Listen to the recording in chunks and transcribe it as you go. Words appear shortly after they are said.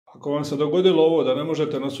Ako vam se dogodilo ovo da ne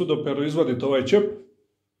možete na sudoperu izvaditi ovaj čep,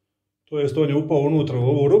 to jest on je upao unutra u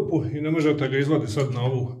ovu rupu i ne možete ga izvaditi sad na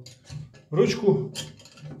ovu ručku,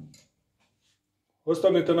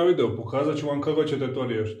 ostanite na videu, pokazat ću vam kako ćete to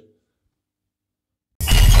riješiti.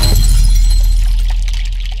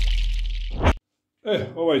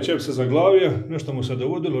 Ovaj čep se zaglavio, nešto mu se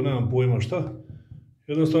dogodilo, nemam pojma šta.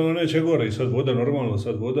 Jednostavno neće gore i sad voda, normalno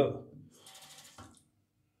sad voda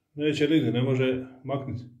neće nigdje, ne može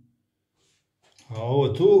maknuti. A ovo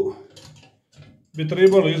tu bi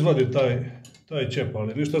trebalo izvaditi taj čep,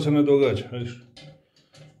 ali ništa se ne događa, vidiš.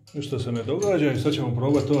 Ništa se ne događa i sad ćemo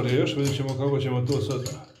probati to riješiti, vidjet ćemo kako ćemo to sad.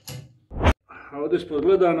 A ovdje ispod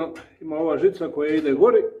gledano ima ova žica koja ide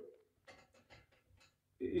gori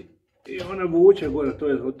i ona vuče gore, to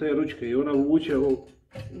je od te ručke i ona vuče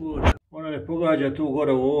gore. Ona ne pogađa tu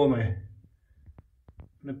gore u ovome,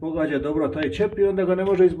 ne pogađa dobro taj čep i onda ga ne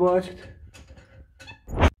može izbaciti.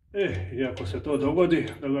 I ako se to dogodi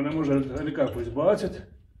da ga ne može nikako izbaciti,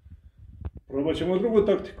 probat ćemo drugu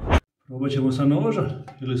taktiku. Probat ćemo sa noža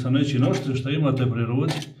ili sa nečim oštrim što imate pri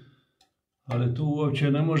ruci, ali tu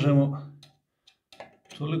uopće ne možemo,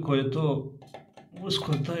 toliko je to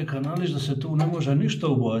usko taj kanalić da se tu ne može ništa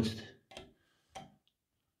ubaciti.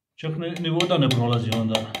 Čak ni voda ne prolazi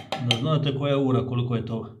onda, da znate koja je ura, koliko je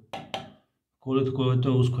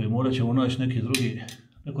to usko i morat ćemo naći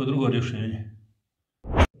neko drugo rješenje.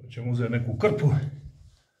 Ćemo uzeti neku krpu,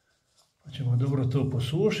 pa ćemo dobro to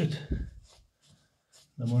posušiti,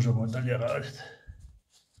 da možemo dalje raditi.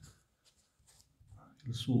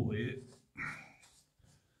 Suvo je,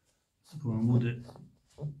 ako vam bude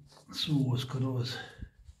suvo skroz.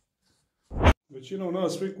 Većina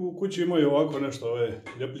nas svi u kući imaju ovako nešto, ove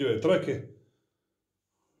ljepljive trake.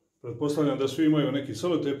 Pretpostavljam da svi imaju neki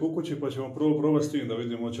selotejp u kući, pa ćemo probati s tim da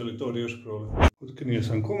vidimo hoće li to riješiti problem. Otkinio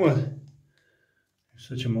sam komad.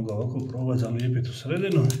 Sad ćemo ga ovako probati zalijepiti u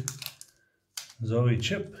sredinu za ovaj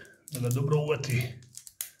čep, da ga dobro uvati.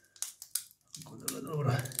 Da ga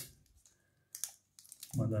dobro.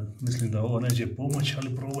 Mada mislim da ovo neće pomoći,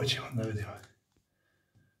 ali probat ćemo da vidimo.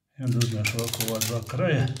 I onda uzmeš ovako ova dva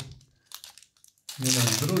kraja, jedan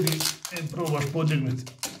i drugi, i probaš podignuti.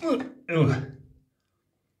 Evo ga.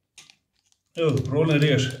 Evo ga, problem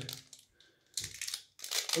riješen.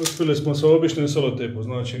 Uspjeli smo sa običnim selotejpom,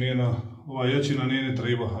 znači nije na ova jačina nije ni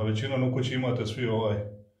treba, a većinom u kući imate svi ovaj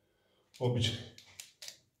obični.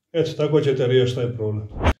 Eto, tako ćete riješiti taj problem.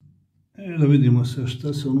 Da vidimo se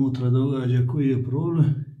šta se unutra događa, koji je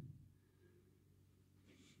problem.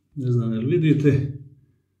 Ne znam jel vidite,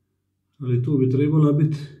 ali tu bi trebala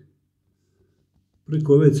biti,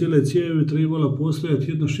 preko ove cijele cijevi trebala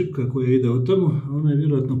postojati jedna šipka koja ide od tamo, a ona je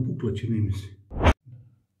vjerojatno pukla, čini mi se.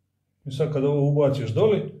 I sad kad ovo ubaciš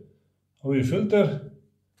doli, ovi filter,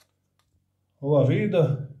 ova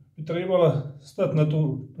vida bi trebala stati na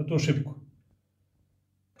tu šipku.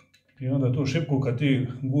 I onda tu šipku kad ti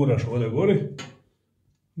guraš ovdje gori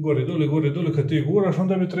doli, kad ti guraš,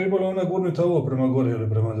 onda bi trebala ona gurniti ovo prema gori ili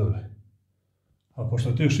prema doli. A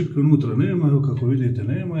pošto te šipke unutra nema, evo kako vidite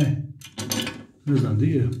nema je, ne znam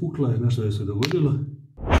di je, pukla je, nešto je se dogodilo.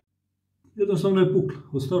 Jednostavno je pukla,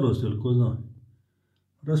 od starosti ili ko zna.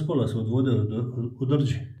 Raspala se od vode, od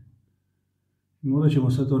rđi. Morat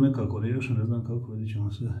ćemo sad to nekako riješiti, ne znam kako, vidit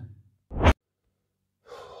ćemo sve.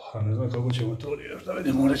 A ne znam kako ćemo to riješiti, da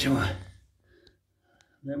vidim, morat ćemo.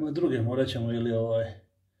 Nema druge, morat ćemo ili ovaj.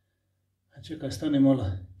 A čekaj, stani malo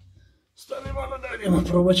da vidimo,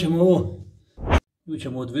 probat ćemo ovo. Nju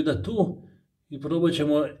ćemo odvidat tu i probat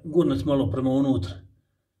ćemo gurnuti malo prema unutra.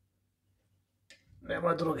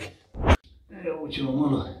 Nema druge. Evo ćemo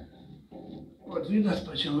malo odvidat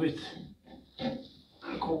pa ćemo vidjeti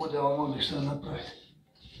ako budemo mogli šta napraviti.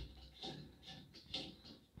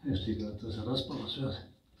 Još ti kada to se raspalo sve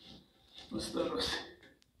od starosti.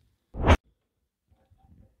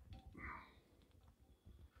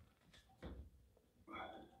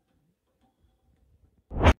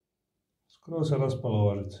 Skoro se raspalo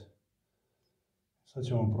ova žica. Sad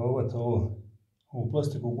ćemo probati ovu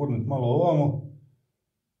plastiku gurniti malo ovamo,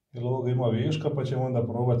 jer ovoga ima viška, pa ćemo onda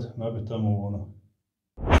probati nabiti tamo u ono.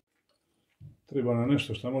 Treba nam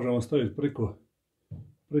nešto što možemo staviti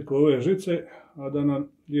preko ove žice, a da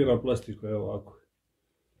nam dira plastiku, evo ovako.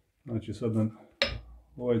 Znači sad nam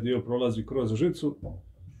ovaj dio prolazi kroz žicu,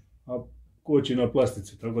 a koči na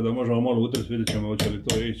plastici, tako da možemo malo utrti, vidjet ćemo hoće li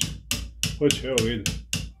to ići. Hoće, evo vidi.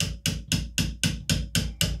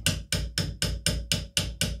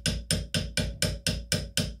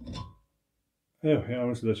 Evo, ja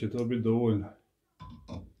mislim da će to biti dovoljno.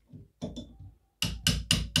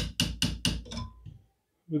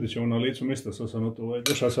 Vidjet ćemo na licu mjesta, sad sam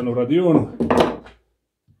došao sam u radionu.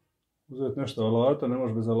 uzeti nešto alata, ne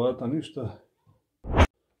može bez alata ništa.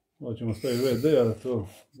 Ovo ćemo staviti VD-a da to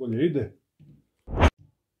bolje ide.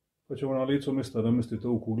 Pa ćemo na licu mjesta namestiti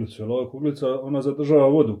ovu kuglicu, jer ova kuglica ona zadržava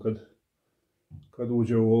vodu kad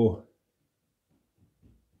uđe u ovo.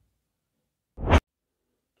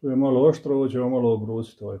 Tu je malo oštro, ovo ćemo malo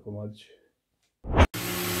obrusiti ovaj komadić.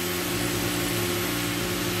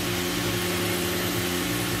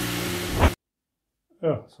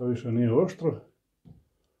 Evo, sad više nije oštro.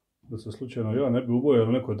 Da se slučajno ja ne bi ubojao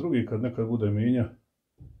ili neko drugi kad nekad bude minja.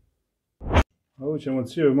 A ovo ćemo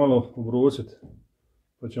cijev malo obrusiti.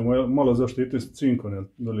 Pa ćemo malo zaštititi s cinkom,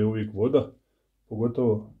 da li je uvijek voda.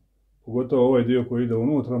 Pogotovo ovaj dio koji ide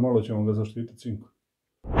unutra, malo ćemo ga zaštititi cinkom.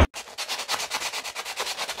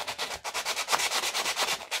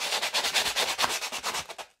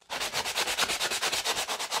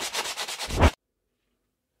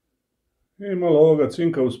 I malo ovoga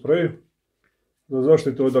cinka u spreju za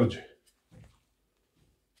zaštitu od rđe.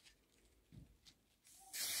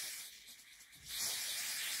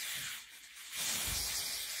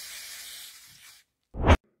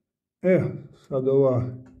 Evo, sad ova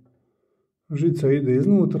žica ide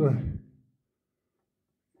iznutra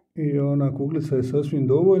i ona kuglica je sasvim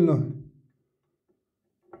dovoljna.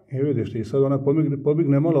 I vidiš ti, sad ona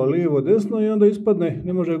pobigne malo lijevo desno i onda ispadne,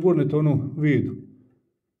 ne može gurniti onu vidu.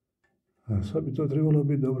 Sad bi to trebalo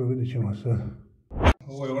biti dobro, vidjet ćemo sad.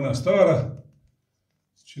 Ovo je ona stara.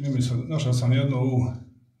 Čini mi se, našao sam jednu ovu,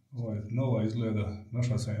 nova izgleda,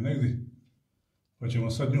 našao sam je negdje. Pa ćemo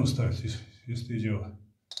sad nju staviti, isti iđe ova.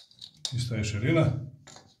 Ista je širina.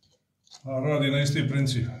 A radi na isti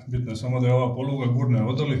princip. Bitno je samo da je ova poluga gurne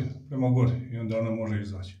odoli prema gori i onda ona može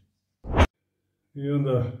izaći. I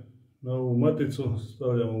onda na ovu maticu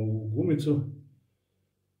stavljamo u gumicu.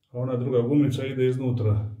 A ona druga gumica ide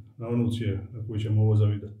iznutra na onu cijev na koju ćemo ovo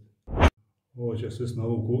zavidati. Ovo će sesti na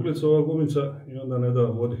ovu kuglicu, ova gumica, i onda ne da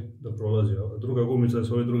vodi da prolazi. A druga gumica je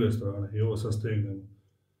s ove druge strane i ovo sad stegnemo.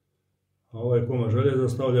 A ovaj komad željeza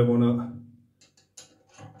stavljamo na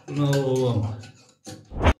ovo ovamo.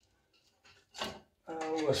 A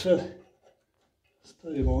ovo sad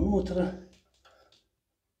stavimo unutra.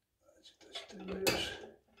 Znači to će treba još.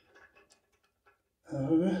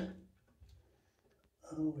 Evo ga.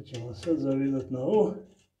 A ovo ćemo sad zavidati na ovo.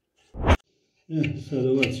 Sad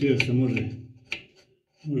ova cijev se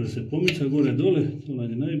može se pomicati gore dole, to nam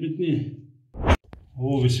je najbitnije.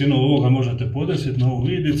 Ovu visinu ovoga možete podesiti na ovu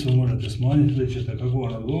vidicu, možete smanjiti, vidjet ćete kako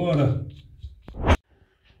vam odgovara.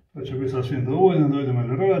 To će biti sasvim dovoljno, da vidimo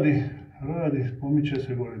da radi, pomiče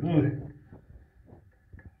se gore dole.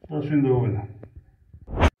 Sasvim dovoljno.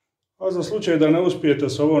 A za slučaj da ne uspijete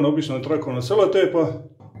sa ovom običnom trakom na selotepa,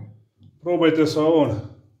 probajte sa ovom,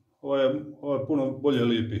 ovo je puno bolje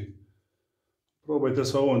lipi. Probajte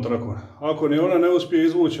sa ovom trakom. Ako ni ona ne uspije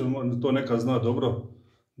izvući, to nekad zna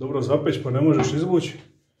dobro zapeći pa ne možeš izvući.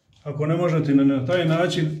 Ako ne možete na taj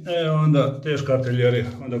način, onda teška artiljerija.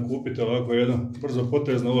 Onda kupite ovako jedno brzo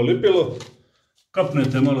potezno ovo lipilo,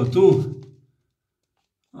 kapnete malo tu.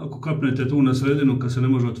 Ako kapnete tu na sredinu, kad se ne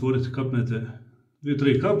može otvoriti, kapnete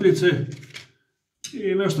 2-3 kapljice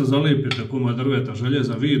i nešto zalipite, komad drveta,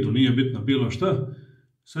 željeza, vidu, nije bitno bilo šta.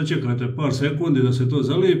 Sačekate par sekundi da se to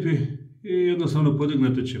zalipi i jednostavno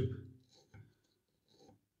podignete čip.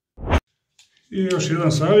 I još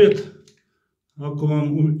jedan savjet. Ako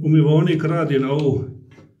vam umivaonik radi na ovu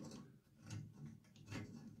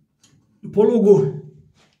polugu,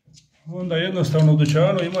 onda jednostavno u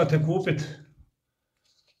dućanu imate kupiti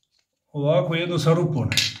ovako jednu sa rupom.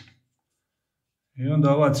 I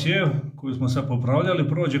onda ova cijev koju smo sad popravljali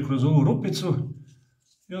prođe kroz ovu rupicu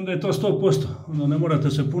i onda je to 100%. Onda ne morate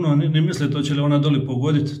se puno ni misliti hoće li ona doli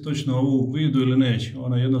pogoditi točno ovu vidu ili neće.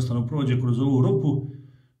 Ona jednostavno prođe kroz ovu rupu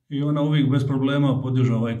i ona uvijek bez problema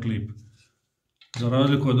podiže ovaj klip. Za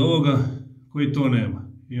razliku od ovoga koji to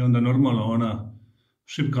nema. I onda normalno ona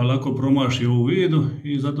šipka lako promaši ovu vidu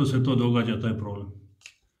i zato se to događa taj problem.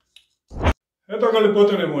 Eto ga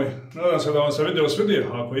lipotine moji, nadam se da vam se video svidio.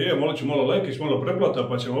 Ako je, molit ću malo lajkić, malo preplata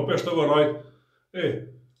pa ćemo opet što ga raditi.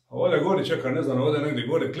 A ovdje gori čeka, ne znam, ovdje negdje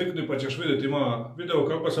gori klikni pa ćeš vidjeti ima video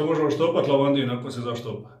kako se može oštopati lavandin ako se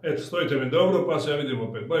zaštopa. Eto, stojite mi dobro pa se vidimo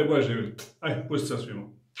opet. Bye, živjeli. Aj, pusti se svima.